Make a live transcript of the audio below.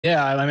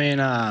Yeah, I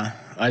mean,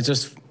 I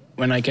just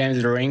when I came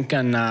to the rink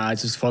and I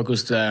just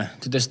focused to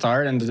the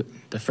start and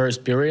the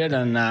first period,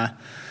 and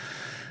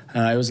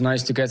it was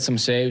nice to get some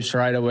saves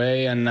right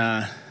away. And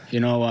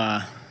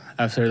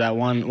after that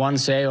one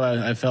save,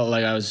 I felt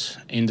like I was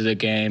into the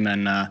game.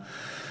 And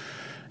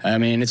I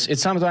mean,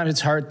 it's sometimes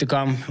it's hard to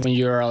come when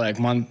you're like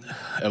a month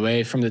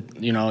away from the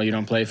you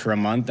don't play for a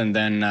month, and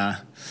then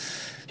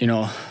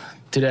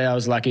today I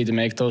was lucky to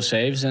make those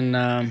saves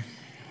and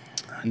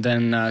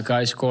then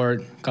guys scored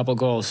a couple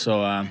goals,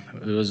 so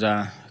it was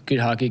a good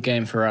hockey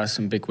game for us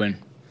and big win.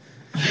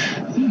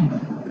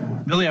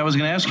 Billy, I was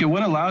going to ask you,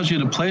 what allows you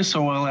to play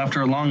so well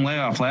after a long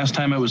layoff? Last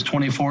time it was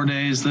 24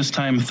 days, this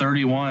time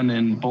 31,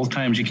 and both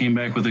times you came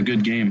back with a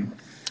good game.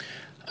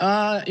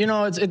 I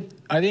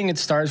think it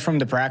starts from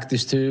the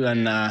practice too,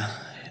 and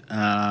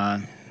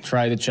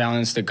try to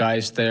challenge the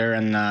guys there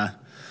and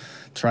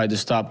try to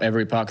stop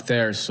every puck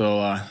there.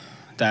 So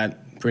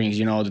that brings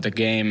to the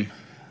game.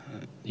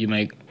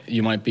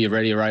 You might be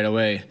ready right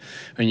away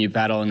when you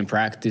battle in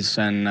practice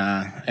and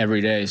every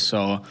day.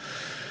 So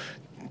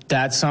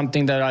that's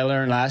something that I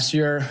learned last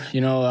year.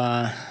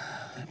 The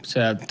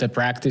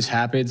practice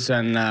habits,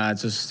 and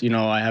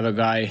I have a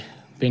guy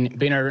been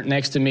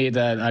next to me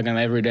that I can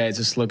every day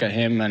just look at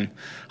him and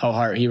how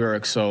hard he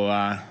works. So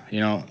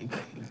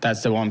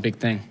that's the one big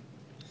thing.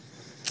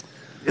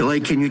 Billy,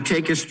 can you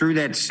take us through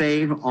that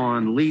save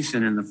on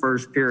Leeson in the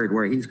first period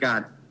where he's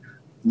got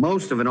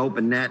most of an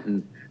open net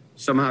and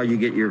somehow you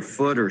get your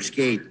foot or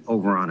skate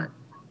over on it?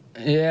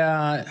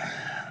 Yeah,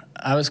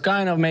 I was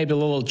kind of maybe a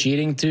little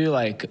cheating too.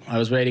 Like I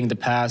was waiting to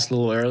pass a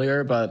little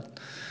earlier, but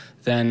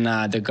then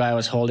the guy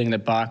was holding the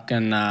puck,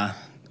 and I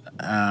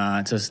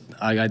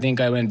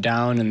think I went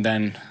down and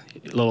then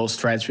a little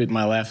stretch with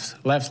my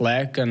left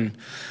leg, and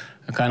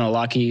a kind of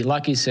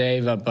lucky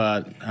save.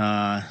 But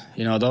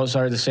those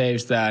are the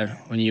saves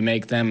that when you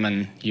make them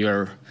and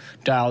you're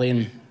dialed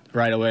in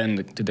right away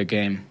into the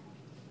game.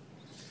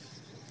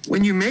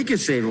 When you make a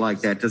save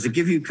like that, does it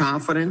give you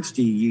confidence?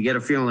 Do you get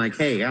a feeling like,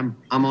 hey, I'm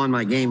on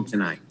my game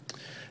tonight?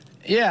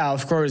 Yeah,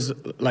 of course.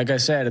 Like I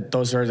said,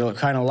 those are the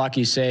kind of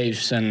lucky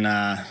saves, and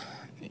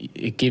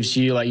it gives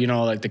you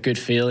like the good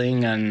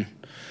feeling, and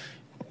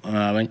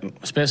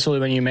especially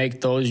when you make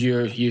those,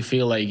 you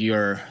feel like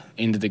you're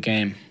into the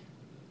game.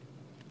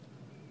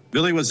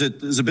 Billy, has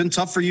it been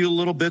tough for you a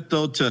little bit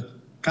though to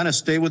kind of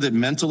stay with it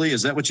mentally?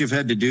 Is that what you've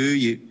had to do?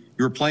 You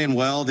were playing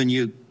well, then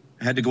you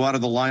had to go out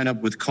of the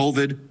lineup with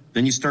COVID.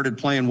 Then you started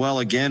playing well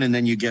again, and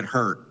then you get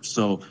hurt.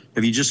 So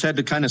have you just had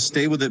to kind of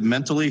stay with it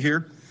mentally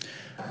here?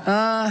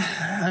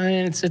 I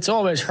mean, it's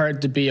always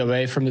hard to be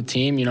away from the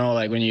team,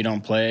 like when you don't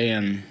play,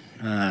 and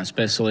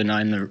especially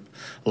not in the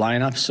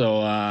lineup.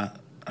 So,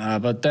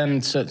 but then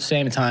at the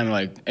same time,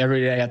 like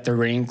every day at the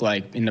rink,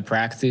 like in the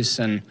practice,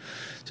 and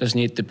just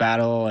need to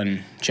battle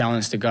and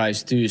challenge the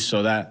guys too,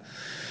 so that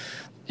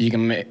you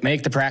can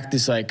make the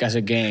practice like as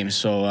a game.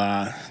 So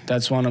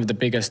that's one of the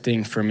biggest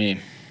things for me.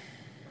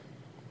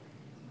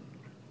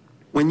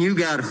 When you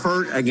got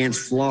hurt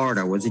against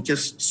Florida, was it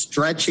just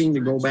stretching to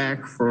go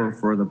back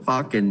for the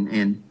puck,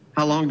 and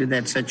how long did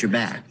that set you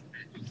back?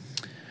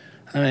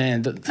 I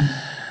mean,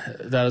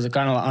 that was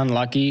kind of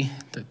unlucky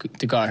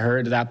to got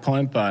hurt at that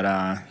point, but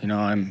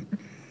I'm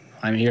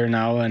here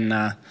now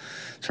and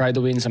try to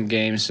win some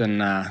games,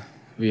 and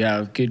we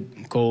have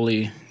good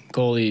goalie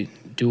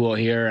duo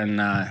here,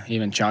 and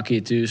even Chucky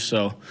too.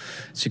 So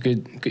it's a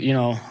good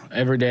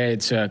every day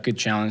it's a good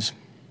challenge.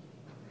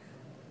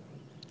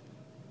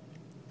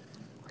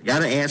 I got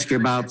to ask you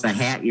about the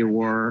hat you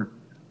wore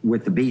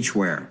with the beach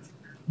wear.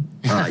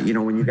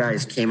 When you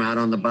guys came out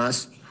on the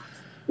bus,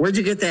 where'd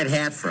you get that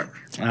hat from?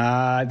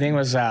 I think it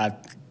was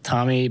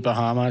Tommy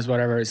Bahamas,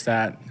 whatever it's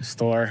that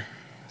store.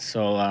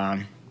 So,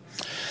 I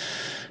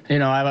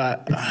think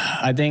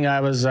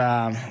I was,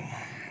 like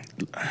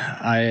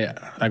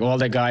all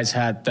the guys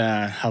had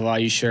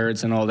Hawaii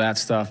shirts and all that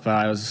stuff, but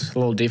I was a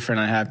little different.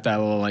 I had that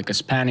little like a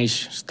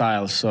Spanish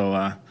style,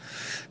 so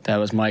that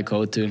was my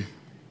go-to.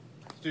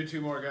 Do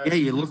two more, guys. Yeah,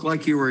 you look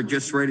like you were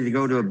just ready to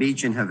go to a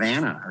beach in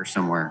Havana or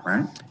somewhere,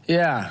 right?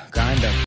 Yeah, kind of.